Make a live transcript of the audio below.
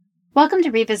Welcome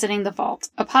to Revisiting the Vault,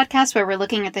 a podcast where we're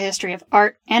looking at the history of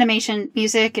art, animation,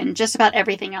 music, and just about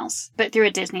everything else, but through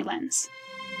a Disney lens.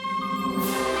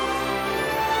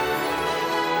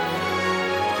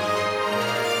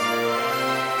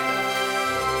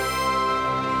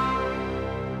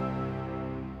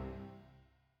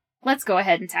 Let's go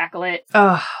ahead and tackle it.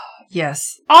 Oh,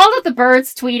 yes. All of the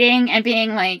birds tweeting and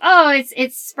being like, oh,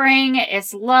 it's spring,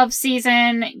 it's love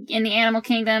season in the animal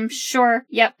kingdom. Sure.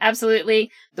 Yep,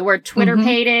 absolutely. The word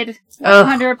Twitter-pated,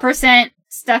 100%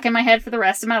 stuck in my head for the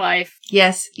rest of my life.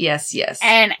 Yes, yes, yes.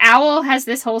 And Owl has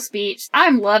this whole speech.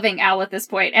 I'm loving Owl at this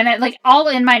point. And all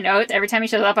in my notes, every time he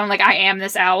shows up, I'm like, I am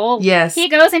this owl. Yes. He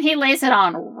goes and he lays it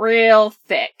on real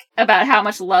thick about how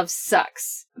much love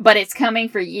sucks. But it's coming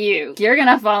for you. You're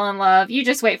gonna fall in love. You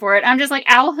just wait for it. I'm just like,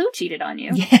 Owl, who cheated on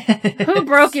you? Yes. Who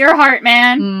broke your heart,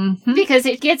 man? Mm-hmm. Because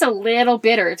it gets a little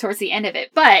bitter towards the end of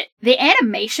it. But the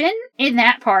animation in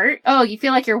that part, you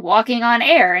feel like you're walking on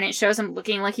air. And it shows him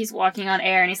looking like he's walking on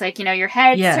air. And he's like, your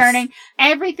head's turning.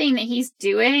 Everything that he's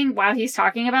doing while he's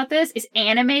talking about this is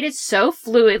animated so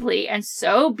fluidly and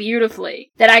so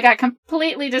beautifully that I got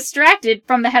completely distracted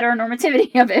from the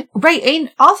heteronormativity of it. Right.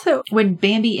 And also when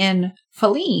Bambi and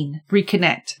Feline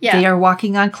reconnect, they are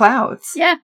walking on clouds.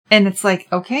 Yeah. And it's like,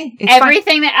 okay. It's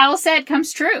everything that Owl said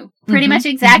comes true. Pretty much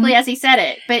exactly as he said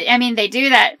it. But, they do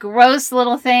that gross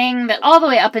little thing that all the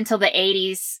way up until the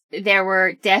 80s, there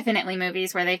were definitely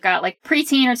movies where they've got,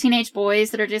 preteen or teenage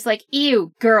boys that are just like,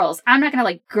 ew, girls. I'm not gonna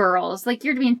like girls.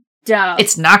 You're being dumb.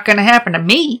 It's not gonna happen to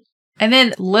me. And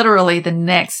then literally the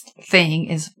next thing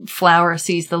is Flower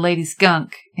sees the lady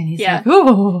skunk. And he's like,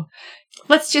 oh,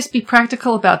 let's just be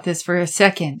practical about this for a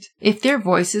second. If their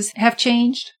voices have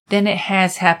changed, then it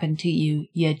has happened to you.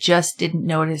 You just didn't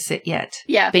notice it yet.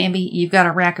 Yeah. Bambi, you've got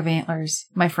a rack of antlers,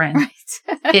 my friend. Right.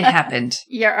 It happened.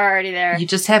 You're already there. You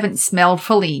just haven't smelled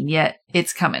Feline yet.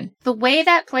 It's coming. The way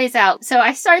that plays out, so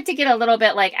I start to get a little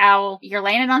bit like, Owl, you're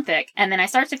laying it on thick. And then I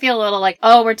start to feel a little like,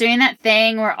 oh, we're doing that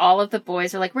thing where all of the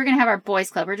boys are like, we're going to have our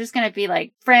boys club. We're just going to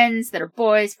be friends that are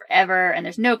boys forever. And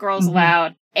there's no girls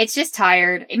allowed. It's just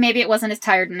tired. Maybe it wasn't as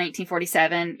tired in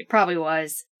 1947. It probably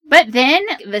was. But then,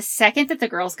 the second that the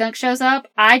Girl Skunk shows up,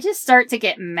 I just start to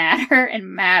get madder and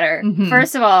madder.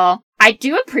 First of all, I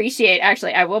do appreciate,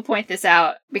 actually, I will point this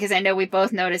out, because I know we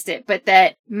both noticed it, but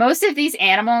that most of these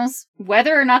animals,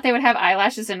 whether or not they would have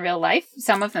eyelashes in real life,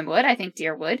 some of them would, I think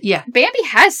deer would. Yeah. Bambi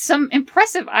has some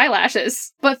impressive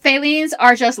eyelashes, but Felines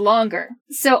are just longer.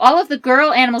 So all of the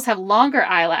girl animals have longer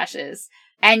eyelashes,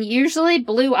 and usually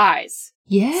blue eyes.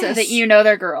 Yes. So that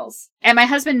they're girls. And my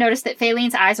husband noticed that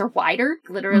Feline's eyes are wider,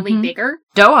 literally bigger.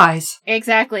 Doe eyes.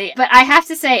 Exactly. But I have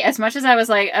to say, as much as I was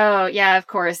like, oh, yeah, of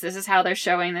course, this is how they're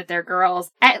showing that they're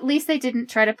girls, at least they didn't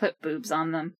try to put boobs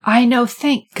on them. I know,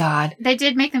 thank God. They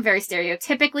did make them very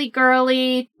stereotypically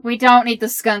girly. We don't need the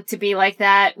skunk to be like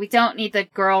that. We don't need the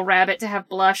girl rabbit to have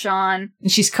blush on.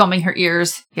 And she's combing her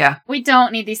ears. Yeah. We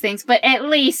don't need these things, but at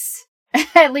least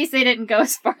they didn't go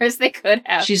as far as they could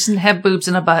have. She doesn't have boobs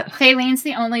in a butt. Feline's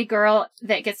the only girl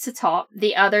that gets to talk.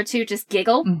 The other two just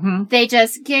giggle. They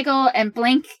just giggle and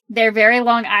blink their very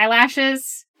long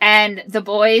eyelashes. And the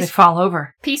boys... They fall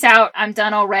over. Peace out. I'm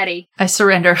done already. I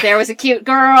surrender. There was a cute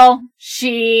girl.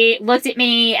 She looked at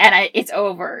me and it's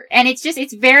over. And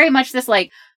it's very much this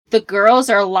the girls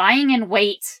are lying in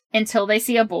wait until they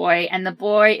see a boy. And the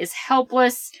boy is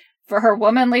helpless for her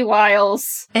womanly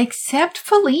wiles. Except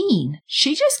Feline.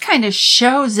 She just kind of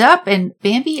shows up and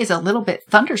Bambi is a little bit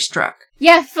thunderstruck.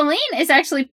 Yeah, Feline is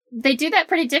actually, they do that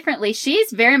pretty differently.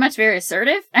 She's very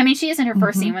assertive. I mean, she is in her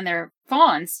first scene when they're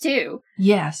fawns, too.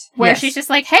 Yes. Where she's just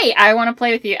like, hey, I want to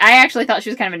play with you. I actually thought she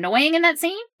was kind of annoying in that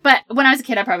scene. But when I was a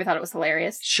kid, I probably thought it was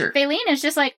hilarious. Sure. Feline is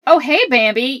just like, oh, hey,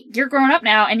 Bambi, you're grown up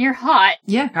now and you're hot.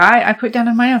 Yeah, I put down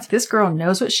in my notes, this girl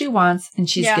knows what she wants and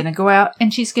she's going to go out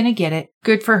and she's going to get it.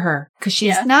 Good for her. Because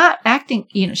she's not acting,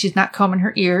 she's not combing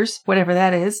her ears, whatever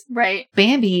that is. Right.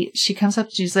 Bambi, she comes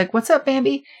up, she's like, what's up,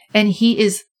 Bambi? And he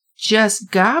is just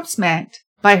gobsmacked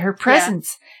by her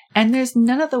presence. Yeah. And there's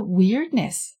none of the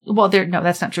weirdness. Well, no,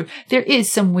 that's not true. There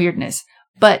is some weirdness,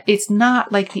 but it's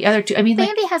not like the other two. I mean,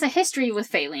 Bambi has a history with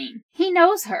Feline. He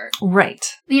knows her. Right.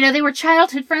 They were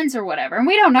childhood friends or whatever. And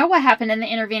we don't know what happened in the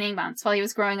intervening months while he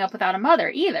was growing up without a mother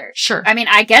either. Sure. I mean,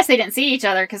 I guess they didn't see each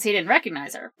other because he didn't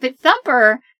recognize her. But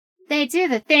Thumper, they do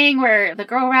the thing where the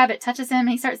girl rabbit touches him and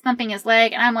he starts thumping his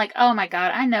leg. And I'm like, oh my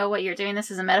God, I know what you're doing. This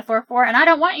is a metaphor for, and I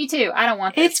don't want you to. I don't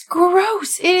want this. It's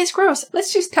gross. It is gross.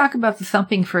 Let's just talk about the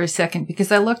thumping for a second because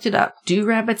I looked it up. Do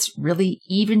rabbits really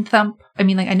even thump? I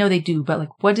mean, I know they do, but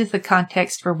what is the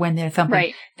context for when they're thumping?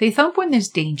 Right. They thump when there's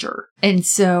danger. And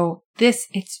so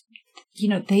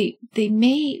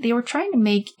they were trying to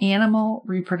make animal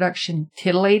reproduction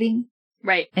titillating.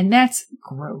 Right. And that's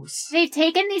gross. They've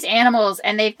taken these animals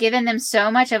and they've given them so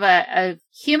much of a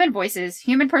human voices,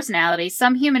 human personalities,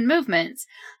 some human movements.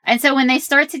 And so when they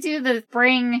start to do the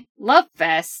spring love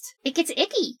fest, it gets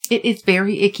icky. It's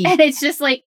very icky. And it's just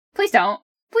like, please don't.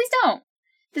 Please don't.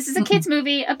 This is a kid's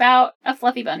movie about a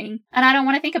fluffy bunny, and I don't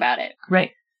want to think about it.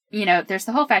 Right. There's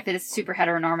the whole fact that it's super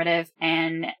heteronormative,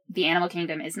 and the animal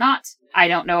kingdom is not. I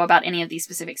don't know about any of these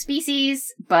specific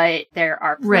species, but there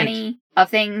are plenty of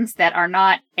things that are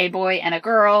not a boy and a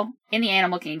girl in the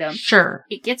animal kingdom. Sure.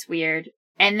 It gets weird.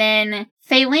 And then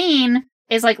Faline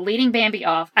is like leading Bambi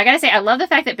off. I gotta say, I love the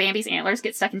fact that Bambi's antlers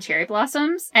get stuck in cherry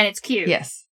blossoms, and it's cute.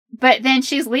 Yes. But then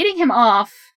she's leading him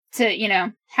off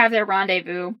to, have their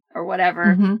rendezvous or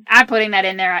whatever. I'm putting that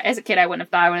in there. As a kid, I wouldn't have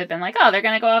thought. I would have been like, oh, they're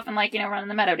going to go off and run in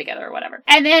the meadow together or whatever.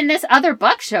 And then this other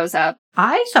buck shows up.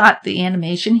 I thought the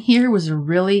animation here was a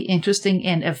really interesting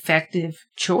and effective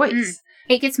choice.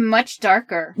 It gets much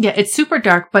darker. Yeah, it's super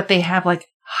dark, but they have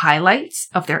highlights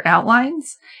of their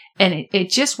outlines, and it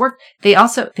just worked. They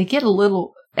get a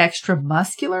little extra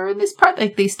muscular in this part.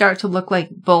 They start to look like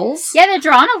bulls. Yeah, they're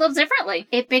drawn a little differently.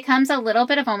 It becomes a little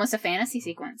bit of almost a fantasy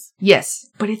sequence. Yes,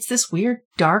 but it's this weird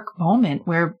dark moment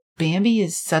where Bambi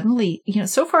is suddenly,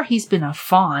 so far he's been a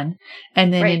fawn,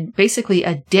 and then in basically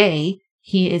a day,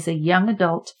 he is a young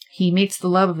adult. He meets the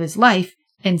love of his life,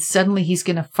 and suddenly he's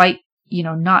going to fight,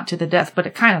 not to the death, but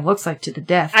it kind of looks like to the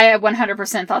death. I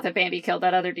 100% thought that Bambi killed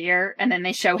that other deer, and then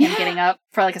they show him getting up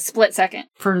for a split second.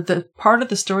 For the part of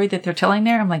the story that they're telling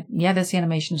there, I'm like, yeah, this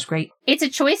animation is great. It's a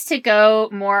choice to go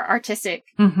more artistic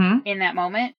in that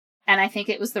moment, and I think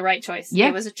it was the right choice. Yeah.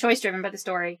 It was a choice driven by the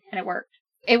story, and it worked.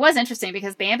 It was interesting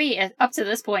because Bambi, up to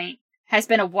this point, has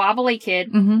been a wobbly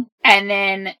kid and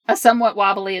then a somewhat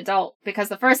wobbly adult, because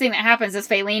the first thing that happens is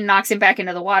Faline knocks him back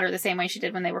into the water the same way she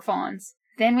did when they were fawns.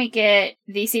 Then we get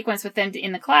the sequence with them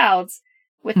in the clouds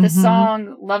with the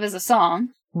song Love is a Song.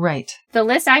 Right. The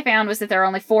list I found was that there are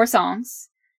only 4 songs.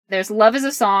 There's Love is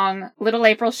a Song, Little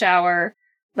April Shower,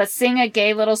 Let's Sing a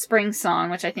Gay Little Spring Song,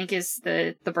 which I think is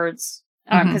the birds,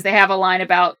 because they have a line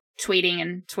about tweeting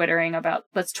and twittering about,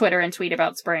 let's Twitter and tweet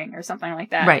about spring or something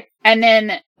like that. Right. And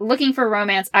then Looking for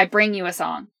Romance, I Bring You a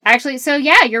Song. Actually, so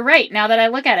yeah, you're right. Now that I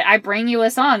look at it, I Bring You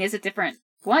a Song is a different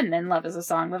one than Love is a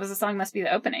Song. Love is a Song must be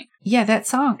the opening. Yeah, that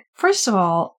song. First of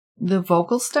all, the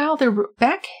vocal style, they're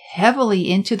back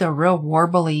heavily into the real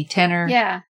warbly tenor.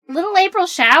 Yeah. Little April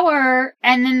Shower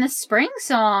and then the spring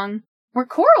song were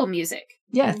choral music.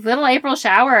 Yeah. Little April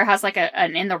Shower has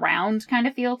an in the round kind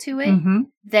of feel to it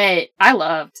that I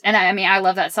loved. And I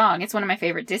love that song. It's one of my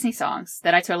favorite Disney songs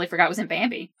that I totally forgot was in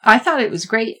Bambi. I thought it was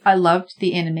great. I loved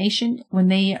the animation when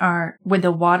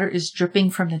the water is dripping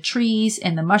from the trees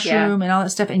and the mushroom and all that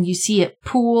stuff, and you see it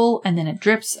pool and then it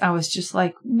drips. I was just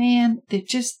like, man, they're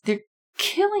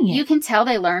killing it. You can tell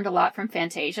they learned a lot from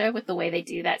Fantasia with the way they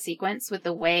do that sequence, with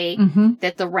the way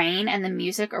that the rain and the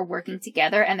music are working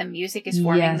together, and the music is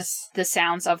forming the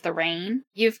sounds of the rain.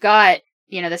 You've got,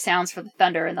 the sounds for the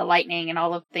thunder and the lightning and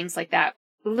all of things like that.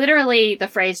 Literally, the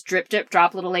phrase drip, drip,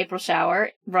 drop, little April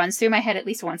shower runs through my head at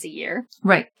least once a year.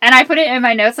 Right. And I put it in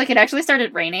my notes, it actually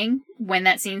started raining when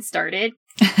that scene started.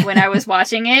 When I was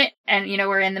watching it, and,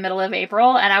 we're in the middle of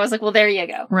April, and I was like, well, there you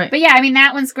go. Right. But yeah,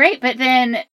 that one's great, but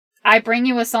then I Bring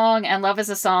You a Song and Love is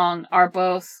a Song are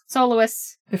both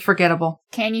soloists. They're forgettable.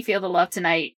 Can You Feel the Love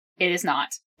Tonight? It is not.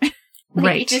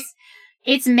 Right.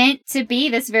 It's meant to be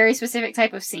this very specific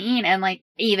type of scene, and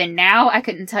even now, I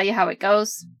couldn't tell you how it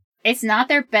goes. It's not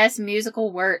their best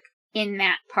musical work in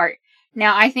that part.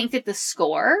 Now, I think that the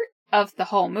score of the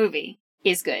whole movie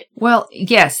is good. Well,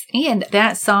 yes, and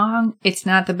that song, it's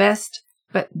not the best.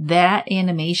 But that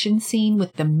animation scene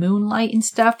with the moonlight and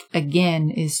stuff, again,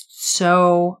 is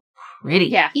so pretty.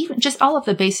 Yeah. Even just all of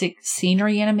the basic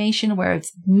scenery animation where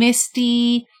it's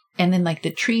misty, and then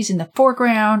the trees in the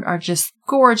foreground are just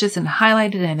gorgeous and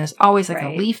highlighted, and there's always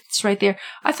a leaf that's right there.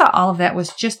 I thought all of that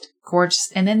was just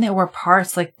gorgeous. And then there were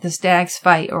parts like the stags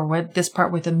fight, or this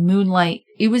part with the moonlight.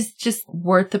 It was just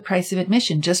worth the price of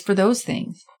admission just for those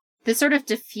things. The sort of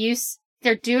diffuse...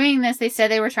 They're doing this. They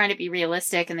said they were trying to be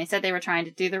realistic, and they said they were trying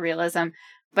to do the realism,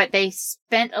 but they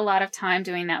spent a lot of time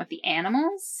doing that with the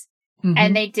animals.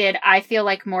 And they did, I feel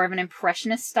more of an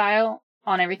impressionist style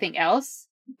on everything else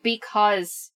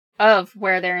because of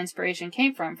where their inspiration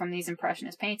came from these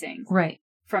impressionist paintings. Right.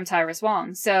 From Tyrus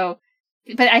Wong. So,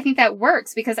 but I think that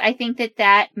works because I think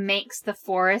that makes the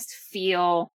forest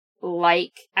feel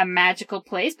like a magical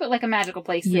place, but like a magical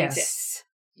place that exists.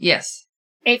 Yes.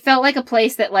 It felt like a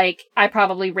place that, like, I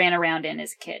probably ran around in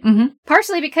as a kid. Mm-hmm.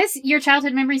 Partially because your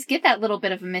childhood memories get that little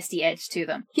bit of a misty edge to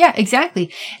them. Yeah,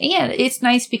 exactly. And it's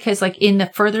nice because, like, in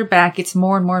the further back, it's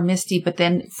more and more misty, but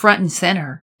then front and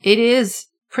center, it is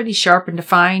pretty sharp and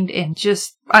defined, and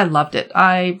just, I loved it.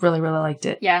 I really, really liked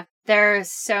it. Yeah,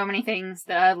 there's so many things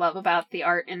that I love about the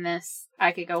art in this.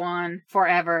 I could go on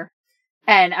forever.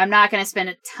 And I'm not going to spend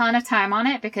a ton of time on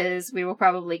it because we will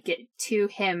probably get to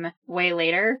him way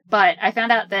later. But I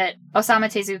found out that Osamu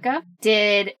Tezuka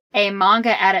did a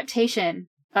manga adaptation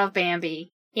of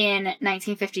Bambi in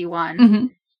 1951. Mm-hmm.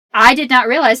 I did not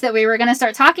realize that we were going to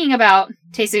start talking about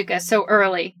Tezuka so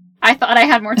early. I thought I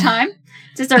had more time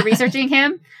to start researching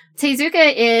him.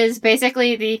 Tezuka is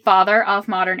basically the father of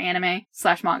modern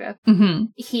anime/manga. Mm-hmm.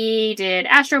 He did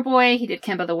Astro Boy, he did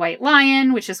Kimba the White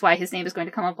Lion, which is why his name is going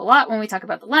to come up a lot when we talk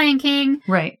about The Lion King.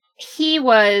 Right.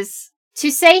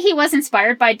 To say he was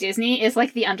inspired by Disney is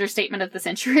like the understatement of the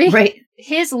century. Right.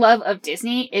 His love of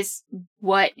Disney is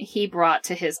what he brought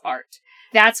to his art.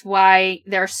 That's why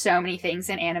there are so many things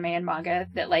in anime and manga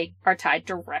that like are tied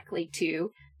directly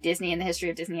to Disney and the history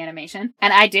of Disney animation.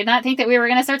 And I did not think that we were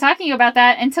going to start talking about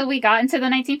that until we got into the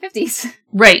 1950s.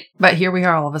 Right. But here we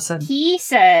are all of a sudden. He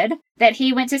said that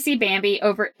he went to see Bambi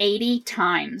over 80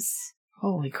 times.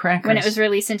 Holy crackers. When it was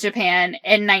released in Japan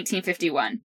in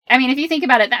 1951. I mean, if you think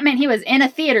about it, that meant he was in a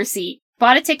theater seat,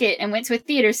 bought a ticket, and went to a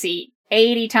theater seat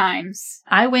 80 times.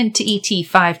 I went to E.T.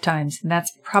 5 times, and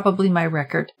that's probably my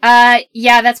record.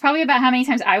 Yeah, that's probably about how many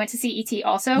times I went to see E.T.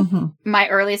 also. Mm-hmm. My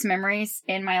earliest memories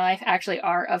in my life actually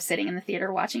are of sitting in the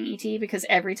theater watching E.T. because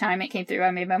every time it came through,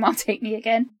 I made my mom take me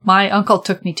again. My uncle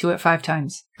took me to it 5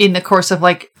 times in the course of,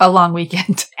 like, a long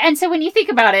weekend. And so when you think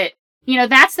about it, you know,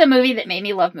 that's the movie that made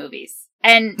me love movies.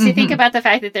 And to think about the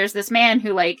fact that there's this man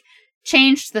who, like,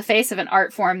 changed the face of an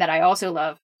art form that I also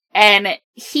love. And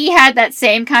he had that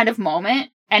same kind of moment,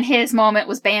 and his moment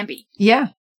was Bambi. Yeah.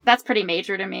 That's pretty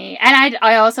major to me. And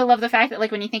I also love the fact that,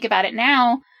 like, when you think about it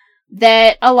now,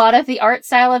 that a lot of the art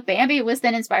style of Bambi was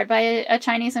then inspired by a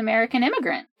Chinese-American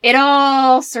immigrant. It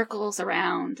all circles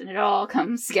around, and it all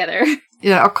comes together.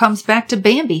 It all comes back to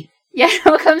Bambi. Yeah, it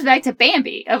all comes back to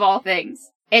Bambi, of all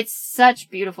things. It's such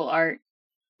beautiful art.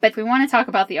 But if we want to talk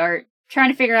about the art,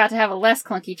 trying to figure out to have a less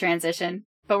clunky transition,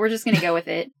 but we're just going to go with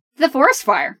it. The forest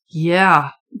fire.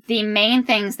 Yeah. The main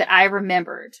things that I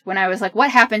remembered when I was like, what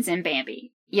happens in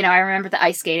Bambi? You know, I remember the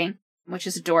ice skating, which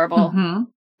is adorable. Mm-hmm.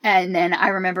 And then I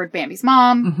remembered Bambi's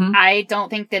mom. Mm-hmm. I don't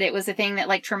think that it was a thing that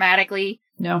like traumatically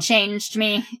changed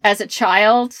me as a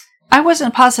child. I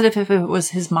wasn't positive if it was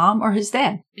his mom or his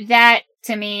dad. That,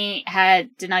 to me,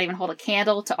 did not even hold a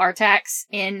candle to Artax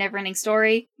in Neverending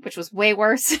Story, which was way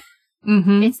worse.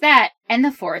 Mm-hmm. It's that and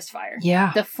the forest fire.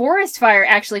 Yeah. The forest fire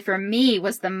actually for me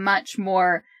was the much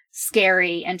more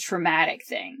scary and traumatic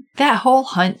thing. That whole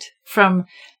hunt from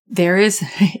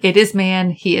it is man,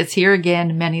 he is here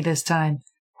again, many this time.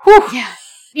 Whew. Yeah.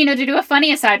 You know, to do a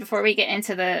funny aside before we get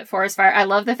into the forest fire, I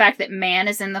love the fact that man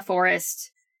is in the forest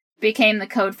became the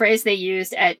code phrase they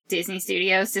used at Disney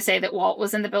Studios to say that Walt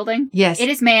was in the building. Yes. It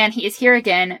is man, he is here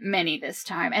again, many this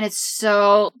time. And it's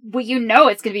so, well, you know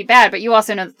it's going to be bad, but you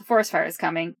also know that the forest fire is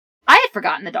coming. I had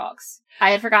forgotten the dogs. I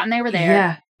had forgotten they were there.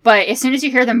 Yeah. But as soon as you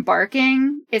hear them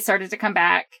barking, it started to come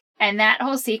back. And that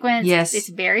whole sequence is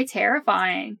very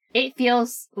terrifying. It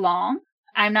feels long.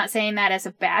 I'm not saying that as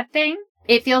a bad thing.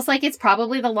 It feels like it's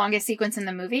probably the longest sequence in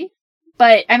the movie.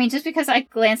 But, I mean, just because I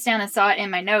glanced down and saw it in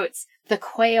my notes, the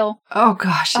quail. Oh,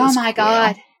 gosh. Oh, my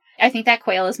God. I think that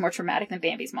quail is more traumatic than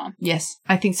Bambi's mom. Yes,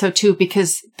 I think so, too,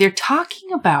 because they're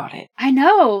talking about it. I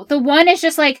know. The one is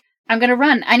just like, I'm going to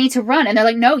run. I need to run. And they're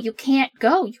like, no, you can't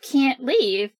go. You can't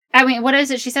leave. I mean, what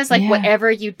is it? She says, like, whatever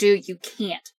you do, you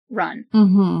can't run.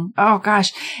 Mm-hmm. Oh,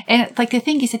 gosh. And, like, the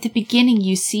thing is, at the beginning,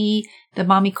 you see the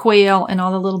mommy quail and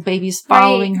all the little babies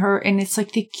following her, and it's,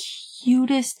 like, the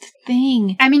cutest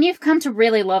thing. I mean, you've come to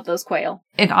really love those quail.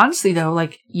 And honestly, though,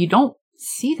 like, you don't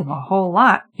see them a whole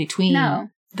lot between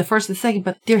the first and the second,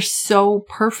 but they're so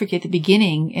perfect at the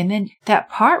beginning. And then that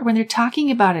part when they're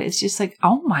talking about it, it's just like,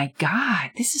 oh my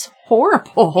God, this is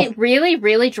horrible. It really,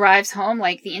 really drives home,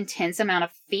 like, the intense amount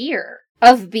of fear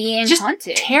of being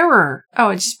hunted. Terror. Oh,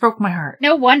 it just broke my heart.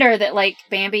 No wonder that, like,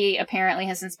 Bambi apparently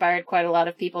has inspired quite a lot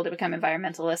of people to become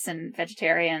environmentalists and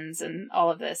vegetarians and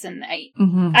all of this. And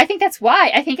I think that's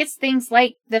why. I think it's things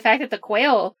like the fact that the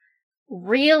quail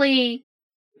really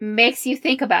makes you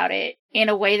think about it in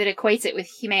a way that equates it with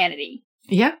humanity.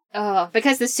 Yeah. Oh,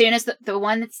 because as soon as the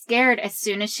one that's scared, as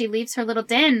soon as she leaves her little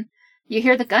den, You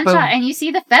hear the gunshot Boom. and you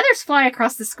see the feathers fly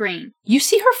across the screen. You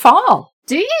see her fall.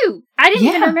 Do you? I didn't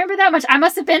even remember that much. I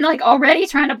must have been like already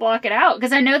trying to block it out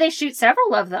because I know they shoot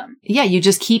several of them. Yeah, you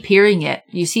just keep hearing it.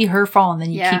 You see her fall and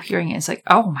then you keep hearing it. It's like,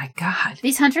 oh my God.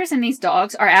 These hunters and these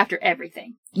dogs are after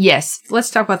everything. Yes.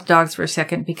 Let's talk about the dogs for a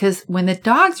second, because when the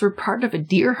dogs were part of a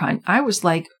deer hunt, I was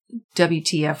like,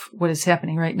 WTF, what is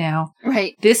happening right now?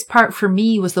 Right. This part for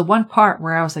me was the one part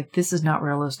where I was like, this is not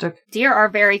realistic. Deer are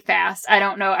very fast. I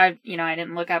don't know. I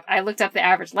didn't look up. I looked up the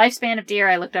average lifespan of deer.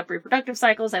 I looked up reproductive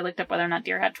cycles. I looked up whether or not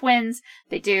deer had twins.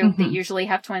 They do. Mm-hmm. They usually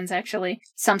have twins, actually.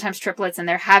 Sometimes triplets, and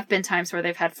there have been times where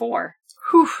they've had 4.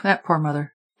 Whew, that poor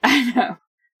mother. I know.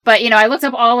 But, I looked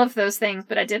up all of those things,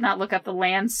 but I did not look up the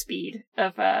land speed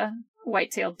of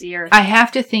white-tailed deer. I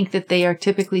have to think that they are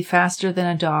typically faster than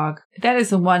a dog. That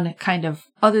is the one kind of,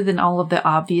 other than all of the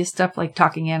obvious stuff like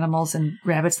talking animals and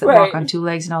rabbits that walk on 2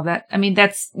 legs and all that. I mean,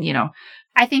 that's,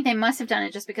 I think they must have done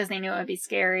it just because they knew it would be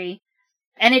scary.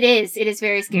 And it is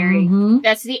very scary. Mm-hmm.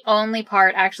 That's the only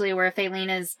part, actually, where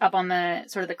Felina's up on the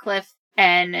sort of the cliff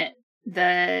and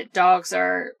the dogs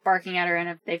are barking at her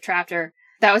and they've trapped her.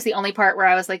 That was the only part where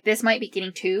I was like, this might be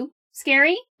getting too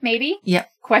scary, maybe? Yep.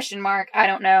 Question mark. I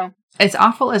don't know. As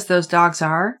awful as those dogs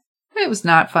are, it was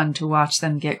not fun to watch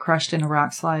them get crushed in a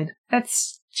rock slide.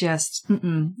 That's just,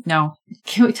 no.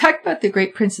 Can we talk about the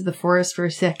Great Prince of the Forest for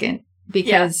a second?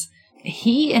 Because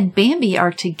he and Bambi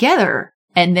are together,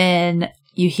 and then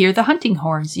you hear the hunting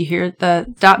horns, you hear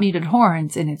the dot-muted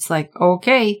horns, and it's like,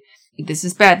 okay, this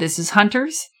is bad. This is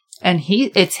hunters. And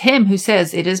it's him who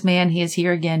says, it is man, he is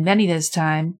here again, many this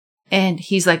time. And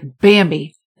he's like,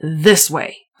 Bambi, this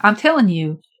way. I'm telling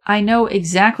you, I know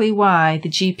exactly why the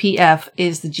GPF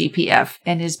is the GPF,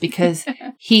 and is because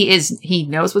he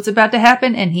knows what's about to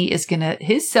happen, and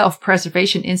his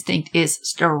self-preservation instinct is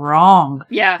strong.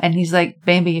 Yeah. And he's like,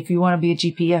 Bambi, if you want to be a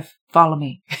GPF, follow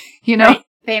me. Right.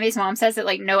 Bambi's mom says that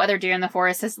no other deer in the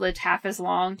forest has lived half as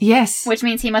long. Yes. Which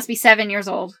means he must be 7 years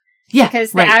old. Yeah.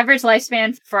 Because the average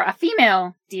lifespan for a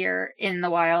female deer in the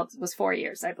wild was 4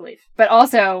 years, I believe. But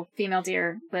also, female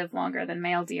deer live longer than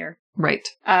male deer. Right.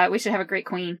 We should have a great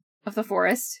queen of the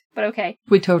forest, but okay.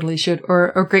 We totally should.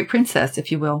 Or great princess,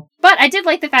 if you will. But I did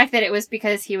like the fact that it was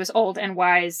because he was old and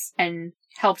wise and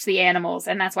helped the animals,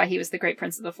 and that's why he was the great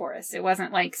prince of the forest. It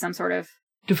wasn't like some sort of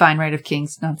divine right of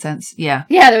kings nonsense. Yeah.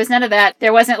 Yeah, there was none of that.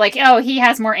 There wasn't like, oh, he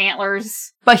has more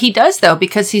antlers. But he does, though,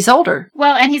 because he's older.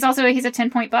 Well, and he's a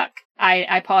 10-point buck.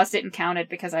 I paused it and counted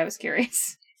because I was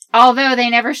curious. Although they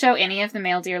never show any of the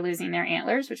male deer losing their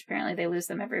antlers, which apparently they lose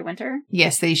them every winter.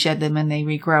 Yes, they shed them and they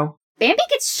regrow. Bambi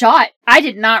gets shot. I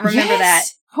did not remember that.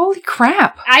 Holy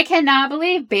crap. I cannot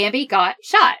believe Bambi got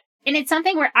shot. And it's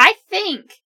something where I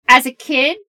think, as a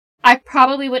kid, I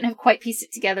probably wouldn't have quite pieced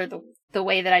it together the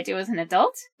way that I do as an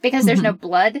adult, because there's no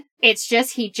blood. It's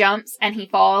just he jumps and he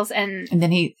falls and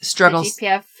then he struggles. The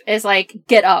GPF is like,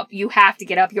 get up. You have to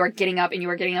get up. You are getting up, and you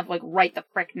are getting up like right the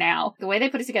frick now. The way they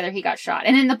put it together, he got shot.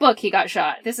 And in the book, he got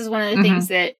shot. This is one of the things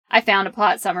that I found a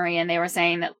plot summary, and they were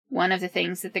saying that one of the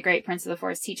things that the Great Prince of the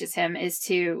Forest teaches him is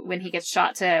to, when he gets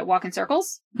shot, to walk in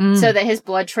circles so that his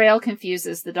blood trail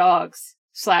confuses the dogs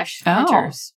 /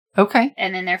 hunters. Okay.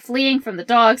 And then they're fleeing from the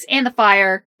dogs and the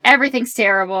fire. Everything's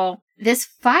terrible. This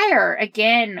fire,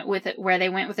 again, where they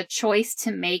went with a choice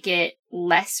to make it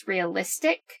less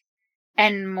realistic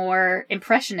and more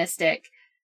impressionistic,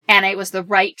 and it was the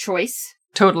right choice.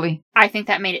 Totally. I think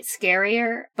that made it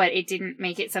scarier, but it didn't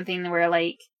make it something where,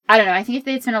 like, I don't know, I think if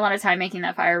they'd spent a lot of time making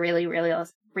that fire really, really,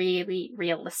 really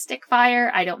realistic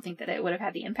fire, I don't think that it would have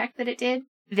had the impact that it did.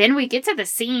 Then we get to the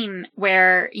scene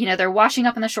where, they're washing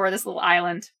up on the shore of this little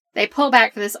island. They pull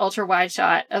back for this ultra-wide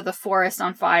shot of the forest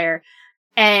on fire.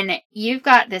 And you've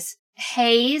got this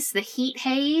haze, the heat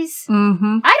haze.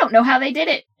 Mm-hmm. I don't know how they did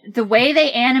it. The way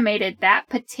they animated that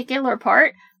particular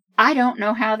part, I don't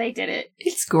know how they did it.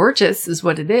 It's gorgeous is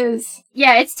what it is.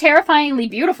 Yeah, it's terrifyingly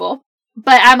beautiful.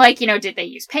 But I'm like, did they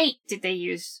use paint? Did they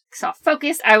use soft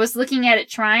focus? I was looking at it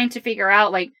trying to figure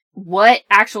out, like, what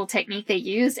actual technique they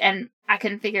used, and I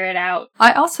couldn't figure it out.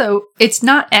 It's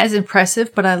not as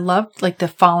impressive, but I loved, like, the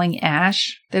falling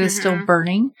ash that is still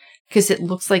burning. Because it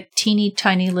looks like teeny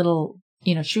tiny little,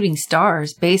 shooting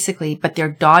stars, basically, but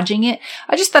they're dodging it.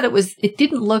 I just thought it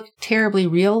didn't look terribly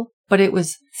real, but it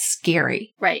was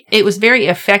scary. Right. It was very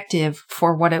effective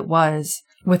for what it was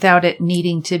without it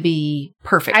needing to be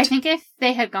perfect. I think if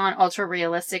they had gone ultra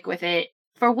realistic with it,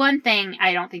 for one thing,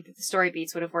 I don't think that the story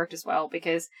beats would have worked as well,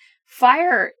 because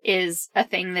fire is a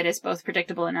thing that is both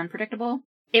predictable and unpredictable.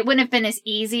 It wouldn't have been as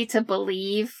easy to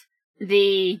believe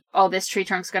this tree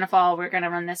trunk's going to fall, we're going to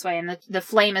run this way, and the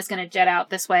flame is going to jet out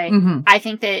this way. Mm-hmm. I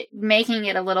think that making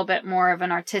it a little bit more of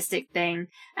an artistic thing,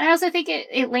 and I also think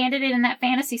it landed it in that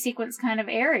fantasy sequence kind of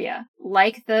area,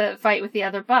 like the fight with the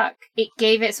other buck. It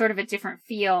gave it sort of a different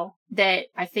feel that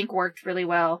I think worked really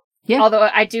well. Yeah. Although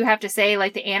I do have to say,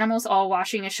 like, the animals all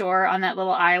washing ashore on that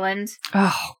little island.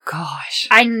 Oh, gosh.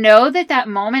 I know that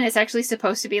moment is actually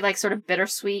supposed to be, like, sort of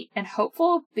bittersweet and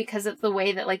hopeful because of the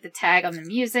way that, like, the tag on the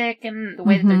music and the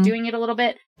way that they're doing it a little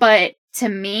bit. But to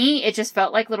me, it just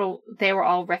felt like they were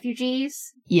all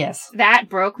refugees. Yes. That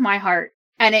broke my heart.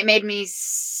 And it made me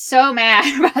so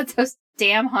mad about those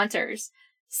damn hunters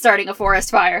starting a forest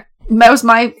fire. That was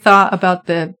my thought about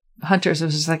the hunters. It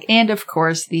was just like, and of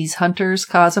course, these hunters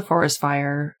cause a forest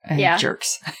fire and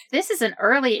jerks. This is an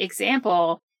early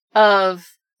example of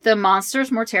the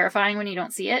monsters more terrifying when you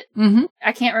don't see it. Mm-hmm.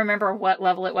 I can't remember what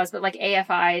level it was, but like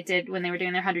AFI did when they were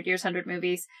doing their 100 Years, 100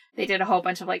 Movies, they did a whole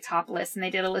bunch of like top lists, and they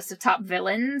did a list of top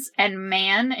villains, and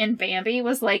Man in Bambi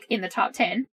was like in the top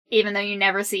 10, even though you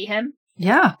never see him.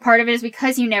 Yeah. Part of it is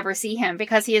because you never see him,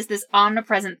 because he is this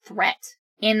omnipresent threat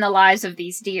in the lives of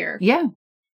these deer. Yeah.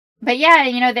 But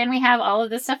yeah, then we have all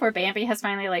of this stuff where Bambi has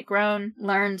finally, like, grown,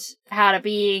 learned how to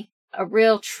be a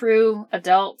real, true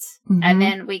adult. Mm-hmm. And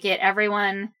then we get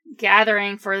everyone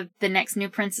gathering for the next new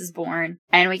prince is born.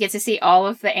 And we get to see all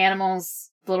of the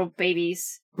animals' little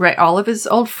babies. Right, all of his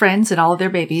old friends and all of their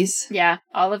babies. Yeah,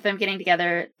 all of them getting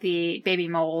together, the baby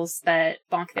moles that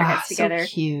bonk their heads together.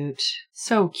 So cute.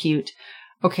 So cute.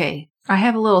 Okay, I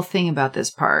have a little thing about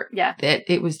this part. Yeah. That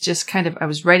it was just kind of, I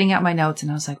was writing out my notes and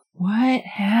I was like, what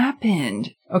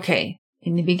happened? Okay,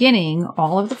 in the beginning,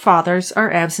 all of the fathers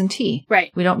are absentee.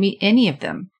 Right. We don't meet any of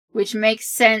them. Which makes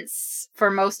sense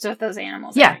for most of those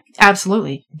animals. Yeah,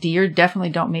 absolutely. Deer definitely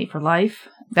don't mate for life.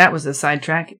 That was a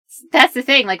sidetrack. That's the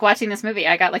thing. Like, watching this movie,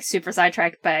 I got, like, super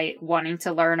sidetracked by wanting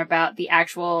to learn about the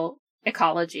actual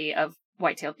ecology of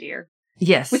white-tailed deer.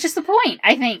 Yes. Which is the point,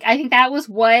 I think. I think that was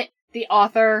what the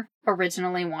author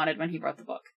originally wanted when he wrote the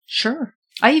book. Sure.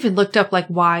 I even looked up, like,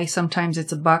 why sometimes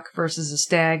it's a buck versus a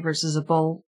stag versus a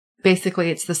bull. Basically,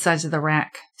 it's the size of the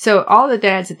rack. So all the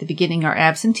dads at the beginning are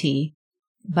absentee,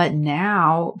 but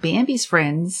now Bambi's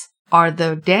friends are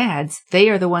the dads. They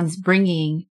are the ones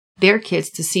bringing their kids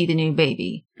to see the new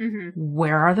baby. Mm-hmm.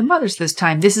 Where are the mothers this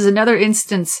time? This is another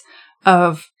instance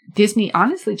of Disney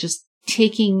honestly just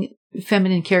taking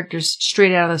feminine characters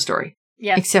straight out of the story.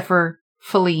 Yeah. Except for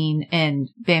Feline and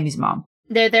Bambi's mom.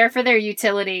 They're there for their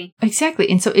utility. Exactly.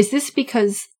 And so is this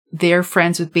because they're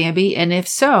friends with Bambi? And if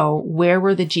so, where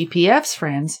were the GPF's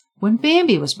friends when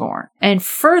Bambi was born? And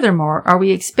furthermore, are we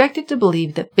expected to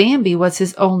believe that Bambi was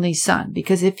his only son?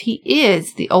 Because if he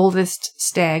is the oldest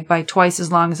stag by twice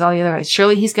as long as all the other guys,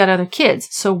 surely he's got other kids.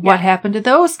 So what happened to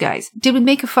those guys? Did we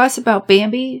make a fuss about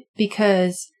Bambi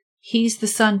because he's the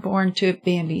son born to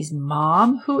Bambi's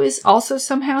mom, who is also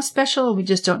somehow special and we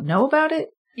just don't know about it?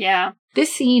 Yeah.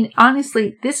 This scene,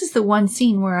 honestly, this is the one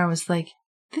scene where I was like,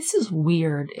 this is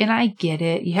weird. And I get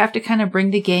it. You have to kind of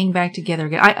bring the gang back together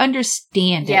again. I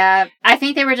understand it. Yeah. I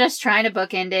think they were just trying to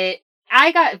bookend it.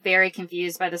 I got very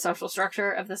confused by the social structure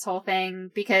of this whole thing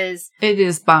because it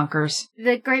is bonkers.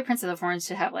 The Great Prince of the Thorns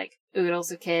should have like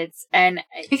oodles of kids. And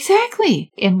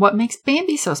exactly. And what makes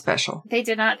Bambi so special? They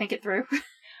did not think it through.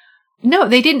 No,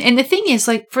 they didn't. And the thing is,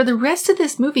 like, for the rest of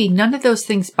this movie, none of those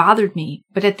things bothered me.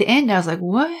 But at the end, I was like,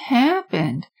 what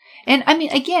happened? And I mean,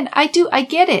 again, I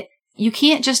get it. You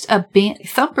can't just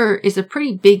Thumper is a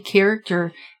pretty big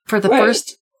character for the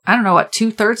first, I don't know what,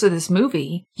 2/3 of this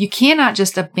movie. You cannot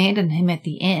just abandon him at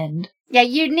the end. Yeah,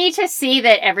 you need to see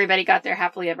that everybody got their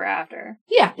happily ever after.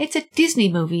 Yeah, it's a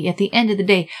Disney movie at the end of the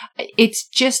day. It's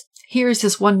just, here's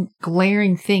this one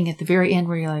glaring thing at the very end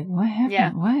where you're like, what happened?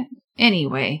 Yeah. What?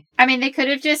 Anyway. I mean, they could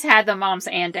have just had the moms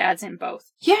and dads in both.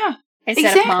 Yeah,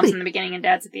 Instead of moms in the beginning and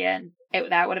dads at the end.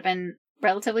 That would have been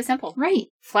relatively simple. Right.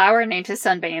 Flower named his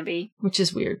son Bambi. Which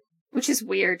is weird.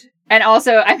 And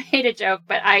also, I made a joke,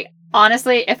 but I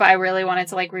honestly, if I really wanted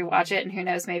to like rewatch it, and who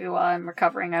knows, maybe while I'm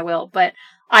recovering I will, but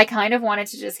I kind of wanted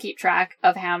to just keep track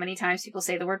of how many times people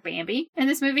say the word Bambi in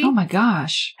this movie. Oh my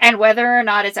gosh. And whether or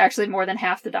not it's actually more than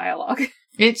half the dialogue.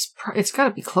 It's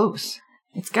gotta be close.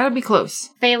 It's gotta be close.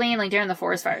 Faylene, like during the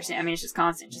forest fire scene, I mean, it's just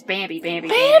constant. Just Bambi, Bambi,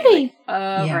 Bambi! Like,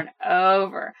 over and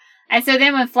over. And so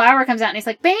then when Flower comes out and he's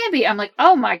like, Bambi, I'm like,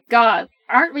 oh my god,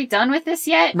 aren't we done with this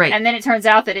yet? Right. And then it turns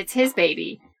out that it's his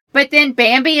baby. But then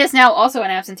Bambi is now also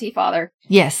an absentee father.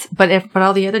 Yes, but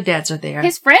all the other dads are there.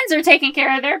 His friends are taking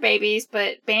care of their babies,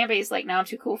 but Bambi's like, no, I'm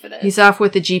too cool for this. He's off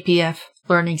with the GPF,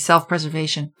 learning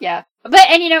self-preservation. Yeah. But,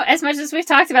 and as much as we've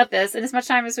talked about this, and as much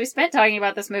time as we spent talking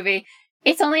about this movie,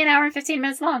 It's only an hour and 15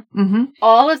 minutes long. Mm-hmm.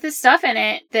 All of the stuff in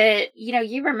it that,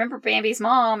 you remember Bambi's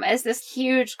mom as this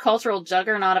huge cultural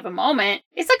juggernaut of a moment.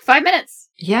 It's like 5 minutes.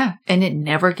 Yeah, and it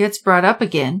never gets brought up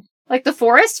again. Like the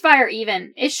forest fire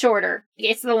even is shorter.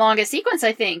 It's the longest sequence,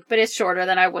 I think, but it's shorter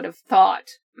than I would have thought.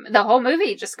 The whole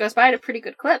movie just goes by at a pretty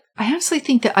good clip. I honestly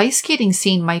think the ice skating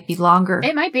scene might be longer.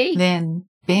 It might be. Than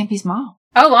Bambi's mom.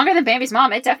 Oh, longer than Bambi's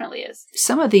mom. It definitely is.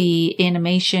 Some of the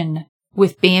animation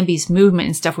with Bambi's movement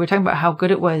and stuff, we were talking about how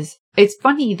good it was. It's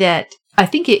funny that I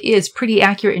think it is pretty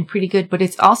accurate and pretty good, but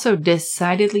it's also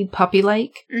decidedly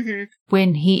puppy-like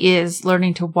when he is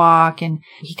learning to walk and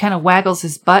he kind of waggles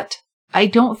his butt. I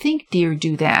don't think deer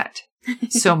do that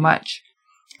so much.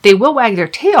 They will wag their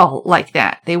tail like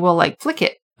that. They will like flick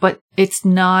it, but it's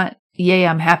not, yay,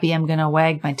 I'm happy I'm going to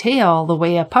wag my tail the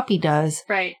way a puppy does.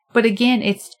 Right. But again,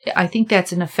 I think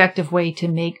that's an effective way to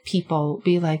make people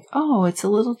be like, oh, it's a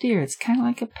little deer. It's kind of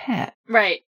like a pet.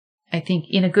 Right. I think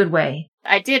in a good way.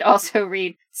 I did also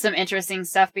read some interesting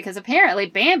stuff because apparently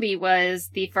Bambi was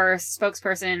the first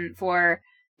spokesperson for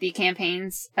the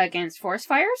campaigns against forest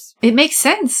fires. It makes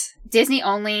sense. Disney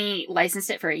only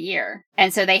licensed it for a year.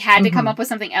 And so they had to come up with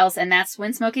something else. And that's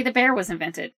when Smokey the Bear was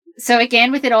invented. So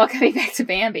again, with it all coming back to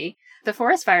Bambi, the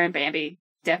forest fire in Bambi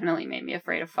definitely made me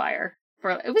afraid of fire.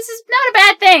 It was just not a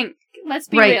bad thing. Let's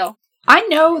be real. I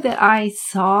know that I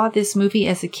saw this movie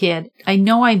as a kid. I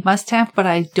know I must have, but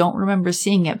I don't remember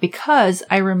seeing it because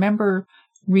I remember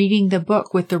reading the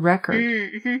book with the record.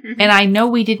 And I know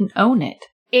we didn't own it.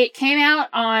 It came out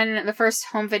on the first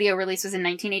home video release was in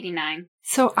 1989.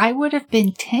 So I would have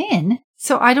been 10.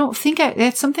 So I don't think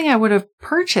that's something I would have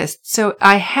purchased. So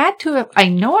I had to have, I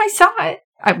know I saw it.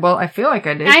 I feel like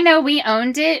I did. I know we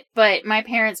owned it, but my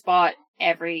parents bought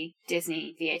every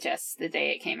Disney VHS the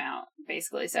day it came out,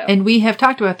 basically. So, and we have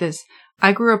talked about this.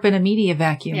 I grew up in a media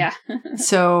vacuum. Yeah.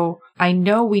 So I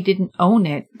know we didn't own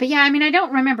it. But yeah, I mean, I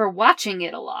don't remember watching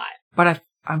it a lot. But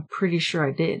I'm pretty sure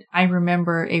I did. I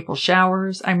remember April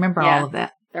Showers. I remember all of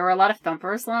that. There were a lot of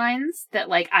Thumper's lines that,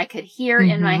 like, I could hear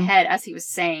in my head as he was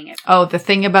saying it. Oh, the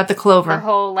thing about the clover. The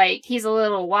whole, like, he's a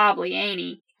little wobbly, ain't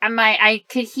he? I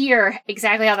could hear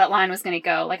exactly how that line was going to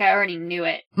go. Like, I already knew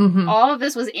it. All of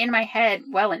this was in my head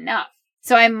well enough.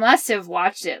 So I must have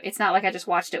watched it. It's not like I just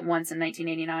watched it once in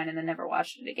 1989 and then never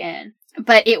watched it again.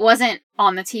 But it wasn't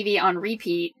on the TV on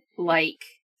repeat like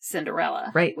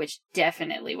Cinderella. Right. Which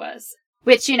definitely was.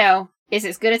 Which, is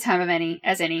as good a time of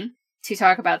as any to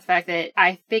talk about the fact that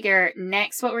I figure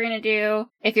next what we're going to do,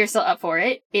 if you're still up for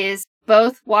it, is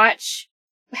both watch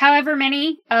however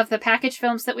many of the package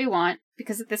films that we want,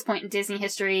 because at this point in Disney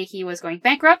history, he was going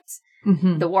bankrupt.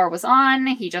 The war was on.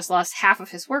 He just lost half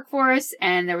of his workforce,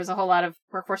 and there was a whole lot of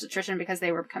workforce attrition because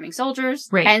they were becoming soldiers.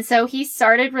 Right. And so he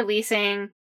started releasing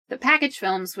the package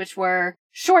films, which were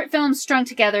short films strung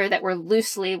together that were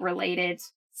loosely related,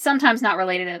 sometimes not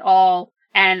related at all.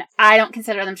 And I don't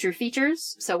consider them true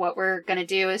features. So what we're going to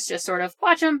do is just sort of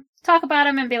watch them, talk about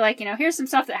them, and be like, here's some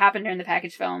stuff that happened during the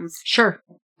package films. Sure.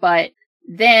 But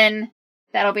then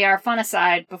that'll be our fun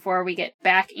aside before we get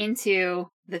back into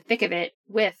the thick of it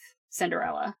with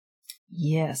Cinderella.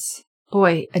 Yes.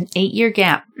 Boy, an 8-year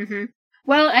gap.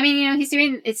 Well, I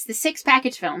mean, it's the 6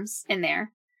 package films in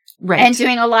there. Right. And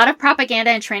doing a lot of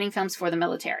propaganda and training films for the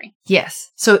military.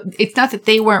 Yes. So it's not that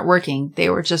they weren't working. They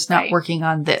were just not working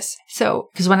on this. So,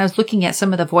 because when I was looking at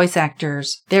some of the voice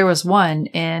actors, there was one,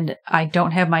 and I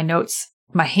don't have my notes,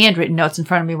 my handwritten notes in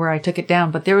front of me where I took it down,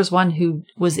 but there was one who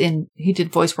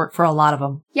did voice work for a lot of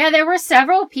them. Yeah, there were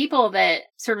several people that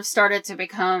sort of started to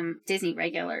become Disney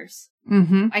regulars.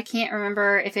 I can't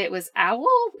remember if it was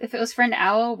Friend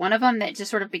Owl, one of them that just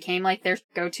sort of became like their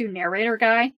go-to narrator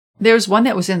guy. There's one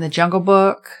that was in the Jungle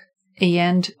Book,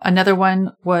 and another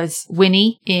one was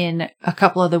Winnie in a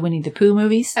couple of the Winnie the Pooh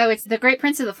movies. Oh, it's the Great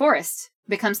Prince of the Forest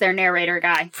becomes their narrator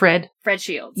guy. Fred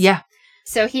Shields. Yeah.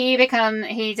 So he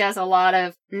does a lot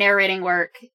of narrating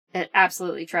work that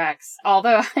absolutely tracks.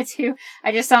 Although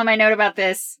I just saw my note about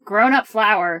this. Grown-up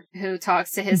Flower, who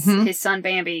talks to his son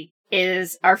Bambi,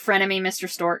 is our frenemy Mr.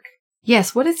 Stork.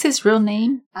 Yes, what is his real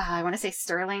name? I want to say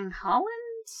Sterling Holland?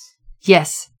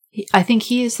 Yes. I think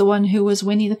he is the one who was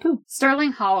Winnie the Pooh.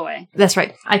 Sterling Holloway. That's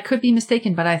right. I could be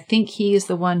mistaken, but I think he is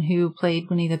the one who played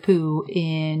Winnie the Pooh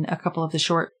in a couple of the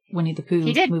short Winnie the Pooh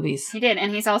movies. He did,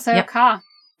 and he's also Kaa,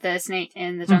 the snake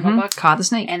in the Jungle Book. Kaa the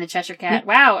snake. And the Cheshire Cat. Yep.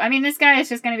 Wow, I mean, this guy is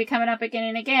just going to be coming up again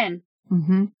and again.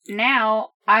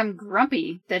 Now, I'm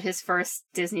grumpy that his first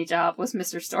Disney job was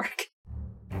Mr. Stork.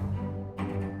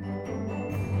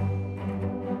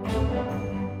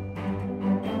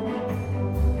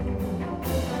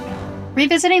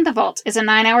 Revisiting the Vault is a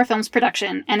 9 Hour Films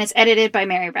production, and it's edited by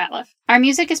Mary Ratliff. Our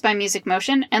music is by Music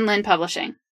Motion and Lynn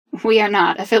Publishing. We are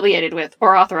not affiliated with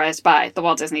or authorized by the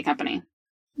Walt Disney Company.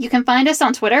 You can find us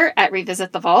on Twitter at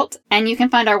Revisit the Vault, and you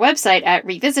can find our website at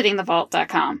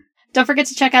revisitingthevault.com. Don't forget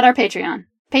to check out our Patreon.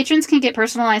 Patrons can get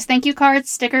personalized thank you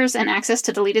cards, stickers, and access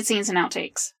to deleted scenes and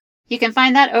outtakes. You can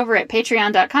find that over at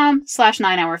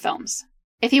patreon.com/9hourfilms.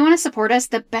 If you want to support us,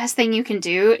 the best thing you can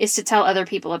do is to tell other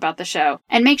people about the show,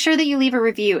 and make sure that you leave a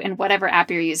review in whatever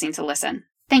app you're using to listen.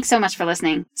 Thanks so much for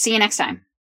listening. See you next time.